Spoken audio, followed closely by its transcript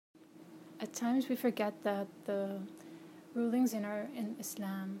at times we forget that the rulings in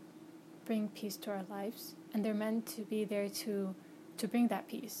Islam bring peace to our lives, and they're meant to be there to bring that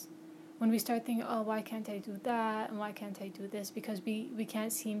peace. When we start thinking, oh, why can't I do that, and why can't I do this, because we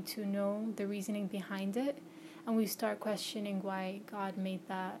can't seem to know the reasoning behind it, and we start questioning why God made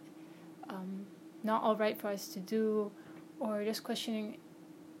that not all right for us to do, or just questioning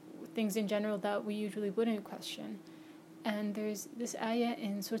things in general that we usually wouldn't question. And there's this ayah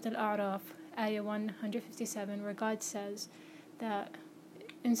in Surah Al-A'raf, ayah 157, where God says that,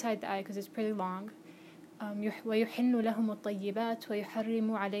 inside the ayah, because it's pretty long, وَيُحِلُّ لَهُمُ الطَّيِّبَاتِ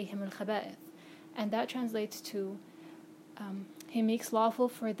وَيُحَرِّمُ عَلَيْهِمُ الْخَبَائِثِ, and that translates to He makes lawful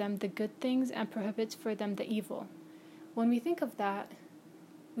for them the good things and prohibits for them the evil. When we think of that,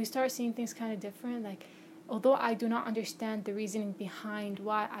 we start seeing things kind of different. Like, although I do not understand the reasoning behind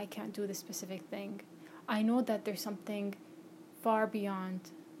why I can't do this specific thing, I know that there's something far beyond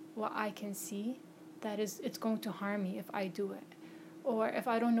what I can see that it's going to harm me if I do it. Or if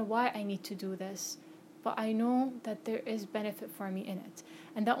I don't know why I need to do this, but I know that there is benefit for me in it.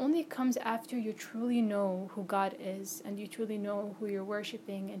 And that only comes after you truly know who God is, and you truly know who you're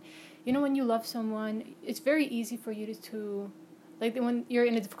worshiping. And when you love someone, it's very easy for you to like, when you're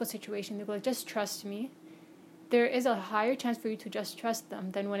in a difficult situation, they go like, just trust me. There is a higher chance for you to just trust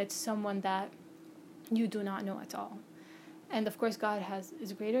them than when it's someone that you do not know at all. And of course, God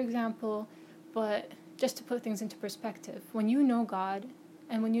is a greater example, but just to put things into perspective, when you know God,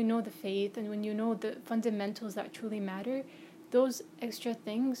 and when you know the faith, and when you know the fundamentals that truly matter, those extra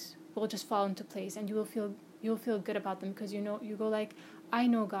things will just fall into place, and you'll feel good about them, because you go like, I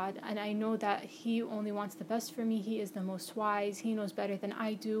know God, and I know that He only wants the best for me. He is the most wise. He knows better than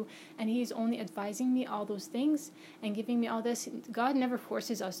I do, and He's only advising me all those things and giving me all this. God never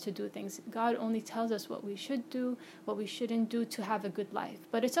forces us to do things. God only tells us what we should do, what we shouldn't do to have a good life.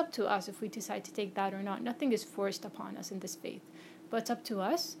 But it's up to us if we decide to take that or not. Nothing is forced upon us in this faith, but it's up to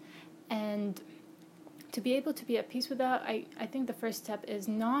us. And to be able to be at peace with that, I think the first step is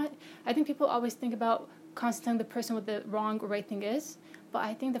not, I think people always think about constantly the person with the wrong or right thing is, but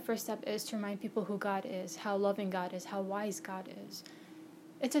I think the first step is to remind people who God is, how loving God is, how wise God is.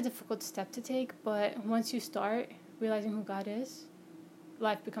 It's a difficult step to take, but once you start realizing who God is,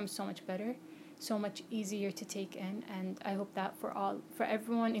 life becomes so much better, so much easier to take in. And I hope that for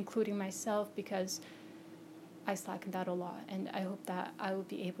everyone, including myself, because I slackened out a lot, and I hope that I will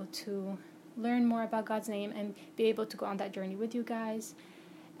be able to learn more about God's name and be able to go on that journey with you guys.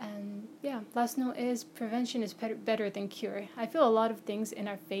 And yeah, last note is prevention is better than cure. I feel a lot of things in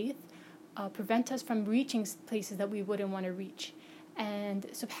our faith prevent us from reaching places that we wouldn't want to reach. And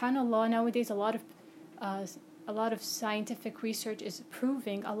subhanallah, nowadays a lot of scientific research is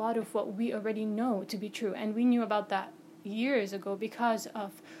proving a lot of what we already know to be true, and we knew about that years ago because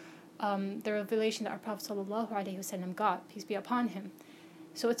of the revelation that our Prophet ﷺ got, peace be upon him.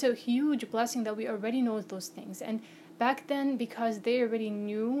 So it's a huge blessing that we already know those things. And back then, because they already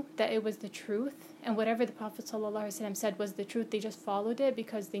knew that it was the truth, and whatever the Prophet ﷺ said was the truth, they just followed it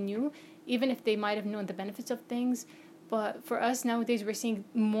because they knew, even if they might have known the benefits of things. But for us nowadays, we're seeing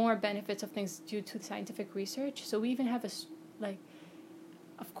more benefits of things due to scientific research. So we even have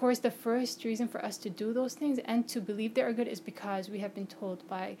of course, the first reason for us to do those things and to believe they are good is because we have been told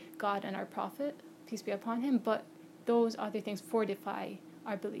by God and our Prophet, peace be upon him. But those other things fortify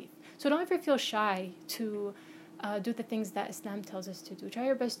our belief. So don't ever feel shy to do the things that Islam tells us to do. Try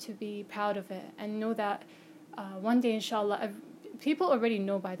your best to be proud of it, and know that one day, inshallah, people already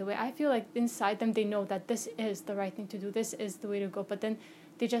know, by the way. I feel like inside them, they know that this is the right thing to do, this is the way to go, but then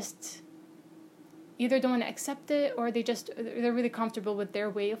they just either don't want to accept it, or they're really comfortable with their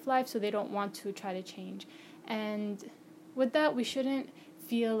way of life, so they don't want to try to change. And with that, we shouldn't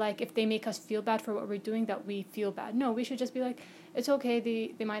feel like if they make us feel bad for what we're doing, that we feel bad. No, we should just be like, it's okay,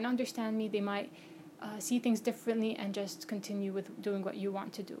 they might not understand me, they might see things differently, and just continue with doing what you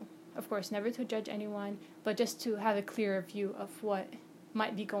want to do. Of course, never to judge anyone, but just to have a clearer view of what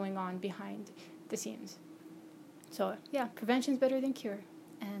might be going on behind the scenes. So yeah, prevention is better than cure.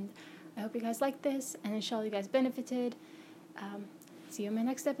 And I hope you guys like this, and inshallah you guys benefited. See you in my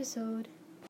next episode.